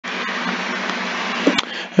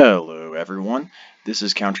Hello everyone, this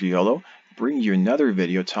is CounterYolo, bringing you another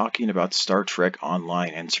video talking about Star Trek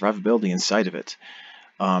Online and survivability inside of it.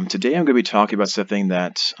 Today I'm going to be talking about something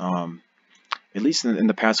that, at least in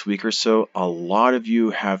the past week or so, a lot of you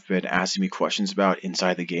have been asking me questions about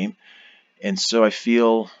inside the game. And so I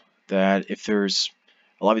feel that if there's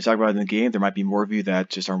a lot of you talk about it in the game, there might be more of you that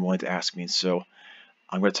just aren't willing to ask me. So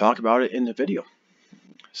I'm going to talk about it in the video.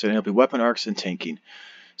 So it'll be weapon arcs and tanking.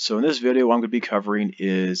 So in this video, what I'm going to be covering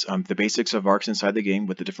is the basics of arcs inside the game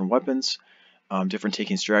with the different weapons, different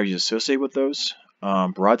taking strategies associated with those.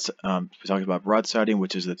 We're talking about broadsiding,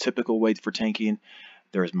 which is the typical way for tanking.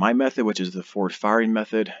 There's my method, which is the forward firing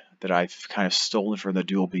method that I've kind of stolen from the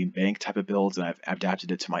dual beam bank type of builds, and I've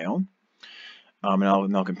adapted it to my own. And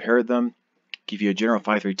I'll compare them, give you a general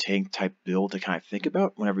 5-3 tank type build to kind of think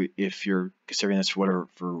about whenever if you're considering this for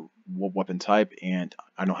what weapon type, and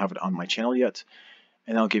I don't have it on my channel yet.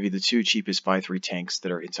 And I'll give you the two cheapest 5-3 tanks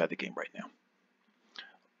that are inside the game right now.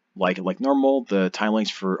 Like normal, the time links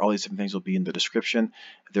for all these different things will be in the description.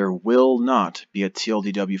 There will not be a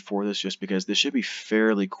TLDW for this, just because this should be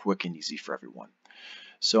fairly quick and easy for everyone.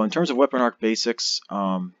 So in terms of weapon arc basics,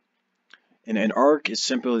 an arc is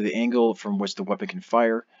simply the angle from which the weapon can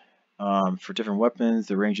fire. For different weapons,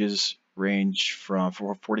 the ranges range from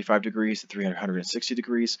 45 degrees to 360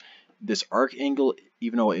 degrees. This arc angle,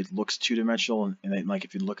 even though it looks two-dimensional, and like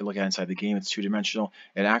if you look at inside the game, it's two-dimensional,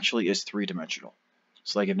 it actually is three-dimensional.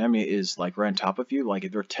 So like if an enemy is like right on top of you, like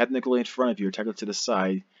if they're technically in front of you or technically to the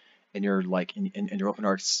side, and you're like in your open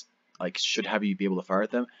arcs like should have you be able to fire at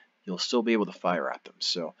them, you'll still be able to fire at them.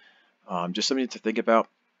 So just something to think about.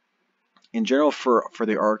 In general, for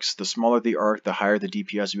the arcs, the smaller the arc, the higher the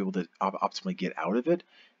DPS you'll be able to optimally get out of it,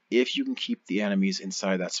 if you can keep the enemies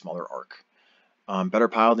inside that smaller arc. Better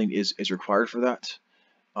piloting is required for that.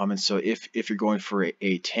 And so if you're going for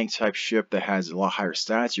a tank type ship that has a lot higher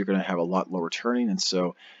stats, you're going to have a lot lower turning. And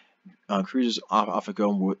so cruisers often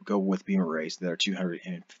go with beam arrays that are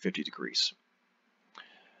 250 degrees.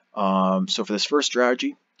 So for this first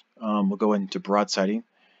strategy, we'll go into broadsiding,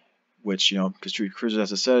 which, because cruisers,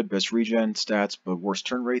 as I said, best regen stats but worse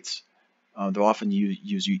turn rates. They'll often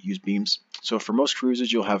use beams. So for most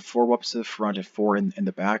cruisers, you'll have 4 weapons to the front and 4 in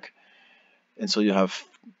the back. And so you'll have,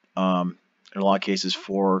 in a lot of cases,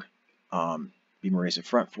 4 beam arrays in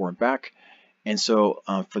front, 4 in back. And so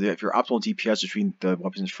if your optimal DPS between the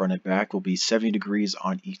weapons in front and back will be 70 degrees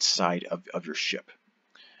on each side of your ship.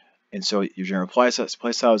 And so your general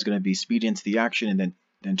playstyle is going to be speed into the action and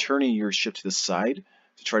then turning your ship to the side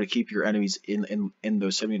to try to keep your enemies in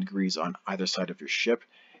those 70 degrees on either side of your ship,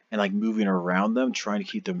 and like moving around them, trying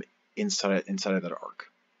to keep them inside of that arc.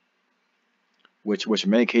 Which in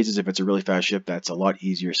many cases, if it's a really fast ship, that's a lot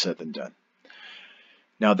easier said than done.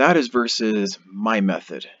 Now that is versus my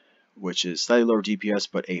method, which is slightly lower DPS,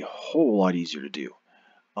 but a whole lot easier to do.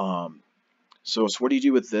 So what do you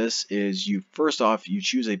do with this is first off, you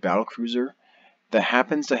choose a battle cruiser that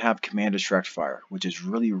happens to have command distract fire, which is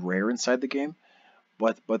really rare inside the game,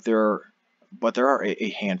 but there are a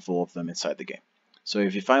handful of them inside the game. So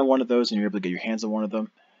if you find one of those and you're able to get your hands on one of them,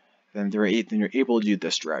 then you're able to do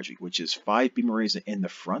this strategy, which is 5 beam arrays in the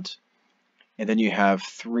front, and then you have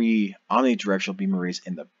 3 omni-directional beam arrays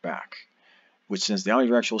in the back. Which, since the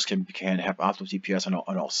omni-directionals can have optimal DPS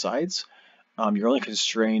on all sides, you're only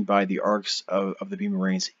constrained by the arcs of the beam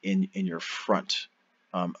arrays in your front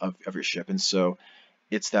of your ship, and so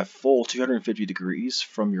it's that full 250 degrees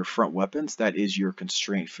from your front weapons that is your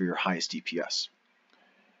constraint for your highest DPS.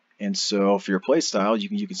 And so for your playstyle, you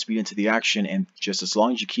can speed into the action, and just as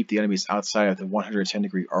long as you keep the enemies outside of the 110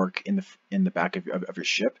 degree arc in the back of your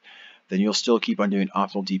ship, then you'll still keep on doing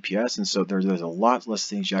optimal DPS. And so there's a lot less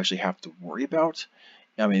things you actually have to worry about.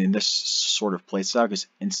 I mean, in this sort of playstyle,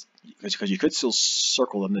 because you could still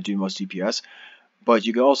circle them to do most DPS, but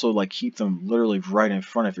you could also like keep them literally right in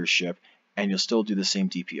front of your ship, and you'll still do the same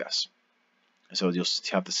DPS. So you'll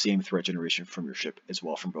have the same threat generation from your ship as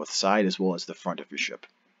well, from both side as well as the front of your ship.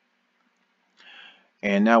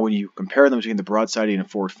 And now when you compare them between the broadsiding and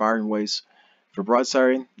forward firing ways, for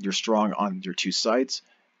broadsiding, you're strong on your 2 sides,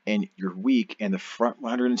 and you're weak in the front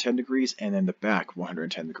 110 degrees and then the back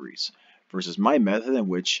 110 degrees. Versus my method, in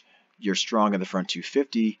which you're strong in the front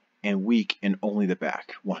 250 and weak in only the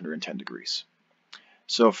back 110 degrees.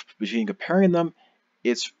 So between comparing them,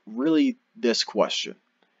 it's really this question.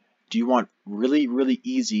 Do you want really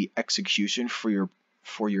easy execution for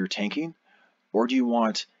your tanking, or do you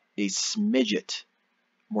want a smidget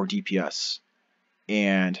more DPS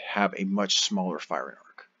and have a much smaller firing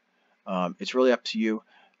arc? It's really up to you.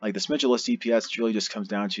 Like the smidget less DPS really just comes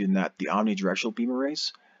down to that the omni-directional beam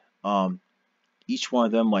arrays each one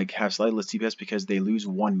of them like have slightly less DPS because they lose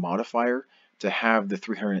one modifier to have the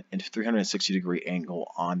 360-degree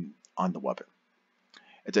angle on the weapon.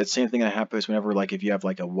 It's the same thing that happens whenever, like, if you have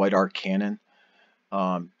like a wide arc cannon,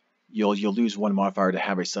 you'll lose one modifier to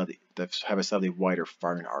have a slightly wider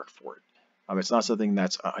firing arc for it. It's not something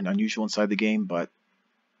that's unusual inside the game, but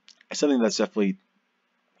it's something that's definitely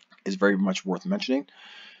is very much worth mentioning.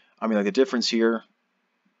 I mean, like, the difference here,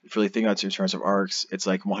 if you really think about it in terms of arcs, it's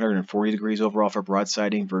like 140 degrees overall for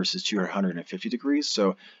broadsiding versus 250 degrees.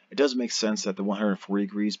 So it does make sense that the 140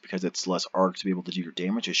 degrees, because it's less arc to be able to do your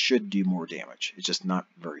damage, it should do more damage. It's just not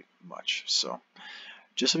very much. So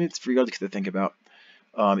just something for you guys to think about.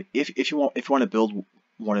 If you want to build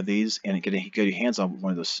one of these and get your hands on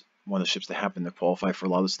one of those ships that happen to qualify for a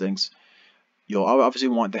lot of those things, you'll obviously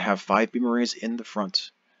want to have 5 beam arrays in the front.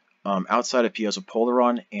 Outside of Piezo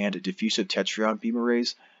Polaron and Diffusive Tetrion beam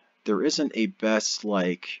arrays, there isn't a best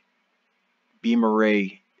like beam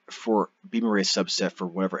array subset for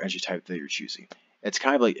whatever energy type that you're choosing. It's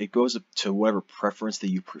kind of like it goes up to whatever preference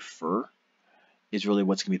that you prefer is really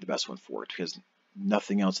what's going to be the best one for it, because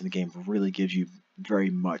nothing else in the game really gives you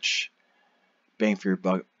very much bang for your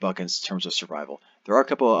buck in terms of survival. There are a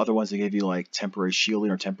couple of other ones that give you like temporary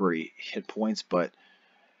shielding or temporary hit points, but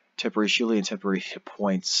temporary shielding and temporary hit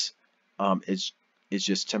points is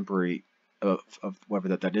just temporary of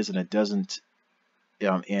whatever that is, and it doesn't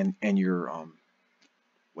and your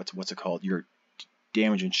what's it called, your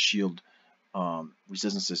damage and shield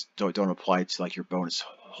resistances don't apply to like your bonus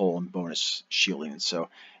hull and bonus shielding, and so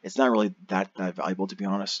it's not really that valuable, to be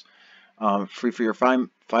honest. For your five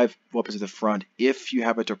weapons at the front, if you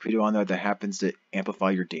have a torpedo on there that happens to amplify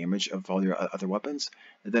your damage of all your other weapons,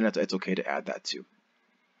 then it's okay to add that too.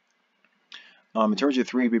 In terms of your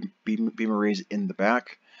 3 beam arrays in the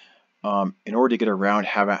back, in order to get around,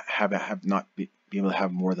 be able to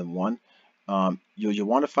have more than one, you'll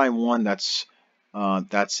want to find one that's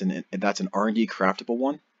an R&D craftable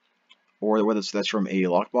one, or whether that's from a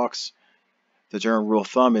lockbox. The general rule of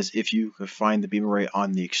thumb is if you could find the beam array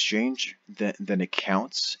on the exchange, then it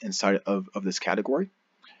counts inside of this category.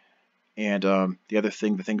 And the other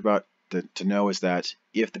thing to think about to know is that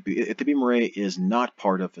if the beam array is not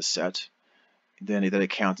part of a set, then it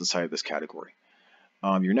counts inside of this category.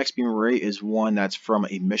 Your next beam array is one that's from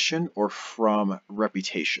a mission or from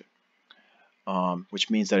reputation, which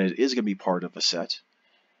means that it is going to be part of a set.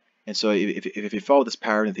 And so if you follow this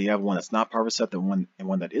pattern, if you have one that's not part of a set, and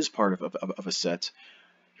one that is part of a set,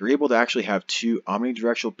 you're able to actually have 2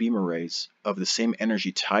 omnidirectional beam arrays of the same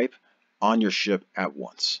energy type on your ship at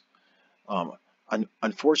once.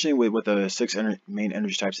 Unfortunately, with the 6 main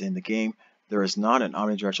energy types in the game, there is not an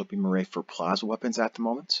omnidirectional beam array for plasma weapons at the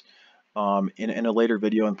moment. In a later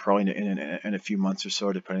video, and probably in a few months or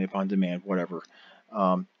so, depending upon demand, whatever,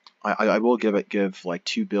 I will give like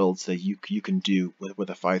 2 builds that you can do with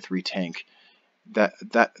a 5-3 tank that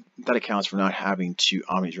accounts for not having 2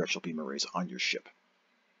 omnidirectional beam arrays on your ship.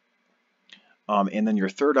 And then your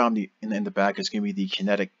third omni in the back is going to be the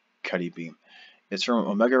kinetic cutty beam. It's from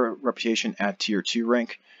Omega Reputation at tier 2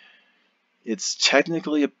 rank. It's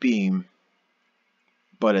technically a beam,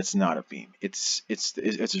 but it's not a beam. It's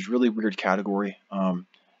a really weird category.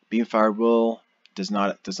 Beam fire will does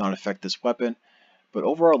not affect this weapon, but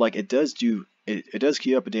overall, like, it does keep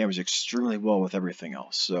up the damage extremely well with everything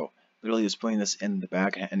else. So literally just putting this in the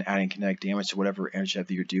back and adding kinetic damage to whatever energy type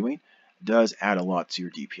that you're doing does add a lot to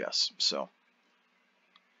your DPS. So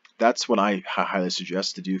that's what I highly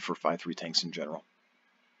suggest to do for 5-3 tanks in general.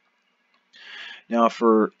 Now,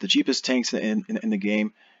 for the cheapest tanks in the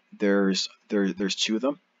game, there's 2 of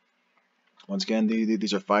them. Once again,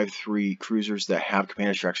 these are 5-3 cruisers that have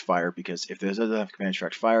command extract fire, because if this doesn't have command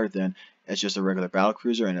extract fire, then it's just a regular battle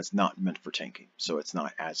cruiser and it's not meant for tanking. So it's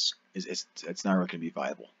not really going to be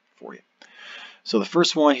viable for you. So the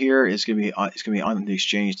first one here is going to be on the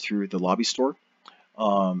exchange through the lobby store.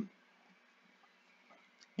 And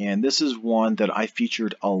this is one that I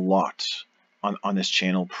featured a lot on this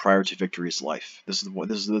channel prior to Victory's Life. This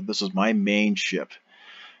was my main ship,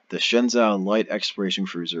 the Shenzhou Light Exploration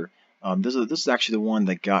Cruiser. This is actually the one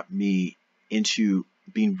that got me into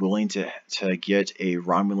being willing to get a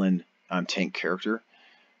Romulan tank character,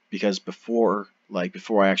 because before I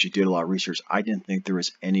actually did a lot of research, I didn't think there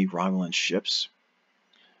was any Romulan ships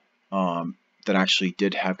that actually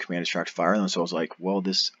did have command extract fire, and so I was like, well,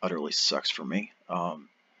 this utterly sucks for me.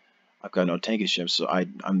 I've got no tanking ships, so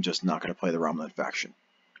I'm just not going to play the Romulan faction.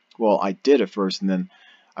 Well, I did at first, and then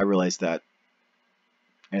I realized that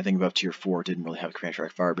anything above tier 4 didn't really have command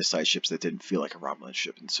extract fire besides ships that didn't feel like a Romulan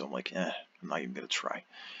ship, and so I'm like, I'm not even going to try.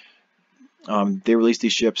 They released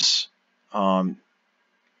these ships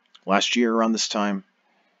last year around this time,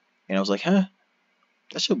 and I was like, huh,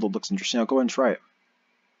 that ship looks interesting. I'll go ahead and try it.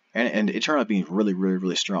 And it turned out being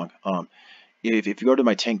really strong. If you go to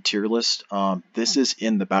my tank tier list, this is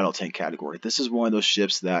in the battle tank category. This is one of those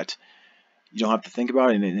ships that you don't have to think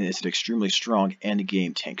about, and it's an extremely strong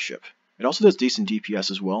end-game tank ship. It also does decent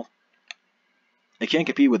DPS as well. It can't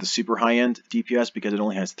compete with the super high-end DPS because it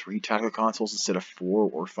only has 3 tactical consoles instead of 4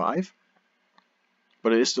 or 5,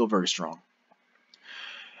 but it is still very strong.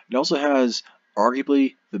 It also has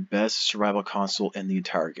arguably the best survival console in the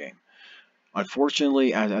entire game.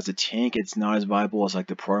 Unfortunately, as a tank, it's not as viable as like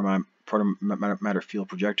the matter field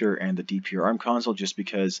projector and the DPR arm console, just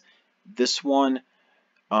because this one,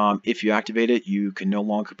 if you activate it, you can no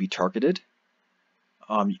longer be targeted.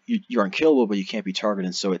 You're unkillable, but you can't be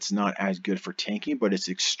targeted, so it's not as good for tanking, but it's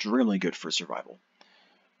extremely good for survival.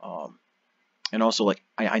 And also, like,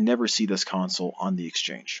 I never see this console on the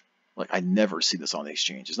exchange. Like, I never see this on the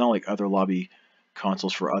exchange. It's not like other lobby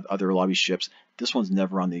consoles for other lobby ships. This one's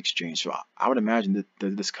never on the exchange, so I would imagine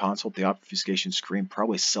that this console, the obfuscation screen,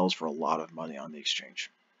 probably sells for a lot of money on the exchange.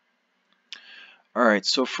 Alright,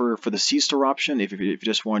 so for the C-store option, if you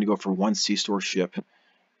just want to go for one C-store ship,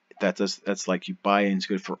 that's like you buy in, it's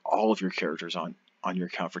good for all of your characters on your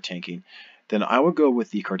account for tanking, then I would go with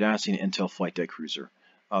the Cardassian Intel Flight Deck Cruiser.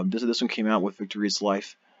 This one came out with Victory's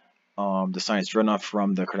Life. The Science Dreadnought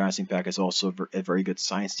from the Cardassian pack is also a very good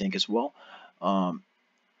science tank as well. The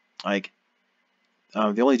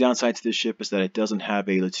only downside to this ship is that it doesn't have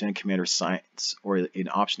a Lieutenant Commander Science, or an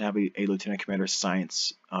option to have a Lieutenant Commander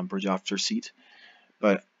Science bridge officer seat.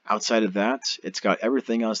 But outside of that, it's got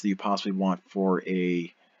everything else that you possibly want for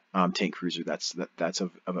a tank cruiser that's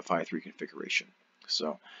of a 5.3 configuration.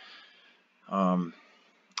 So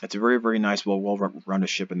it's a very nice, well-rounded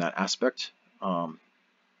ship in that aspect.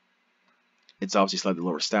 It's obviously slightly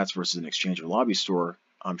lower stats versus an exchange or lobby store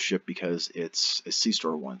ship because it's a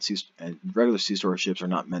C-store one. And regular C-store ships are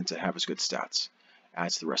not meant to have as good stats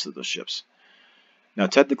as the rest of those ships. Now,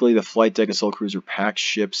 technically, the Flight Deck Assault Cruiser pack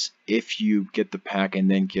ships, if you get the pack and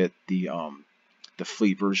then get the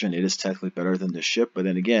fleet version, it is technically better than the ship. But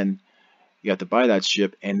then again, you have to buy that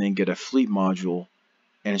ship and then get a fleet module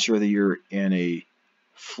and ensure that you're in a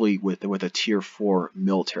fleet with a tier 4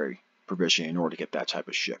 military provision in order to get that type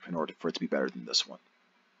of ship, in order for it to be better than this one.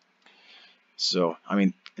 So, I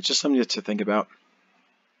mean, it's just something to think about.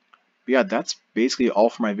 But yeah, that's basically all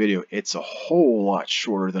for my video. It's a whole lot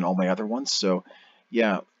shorter than all my other ones. So,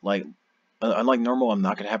 yeah, like unlike normal, I'm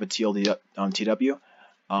not going to have a TLD on TW.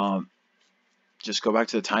 Just go back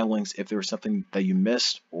to the time links if there was something that you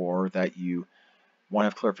missed or that you want to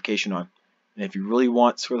have clarification on. And if you really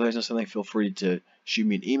want clarification on something, feel free to shoot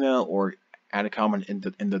me an email or add a comment in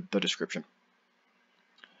the description.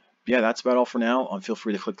 But yeah, that's about all for now. Feel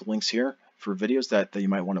free to click the links here for videos that you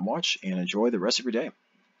might want to watch, and enjoy the rest of your day.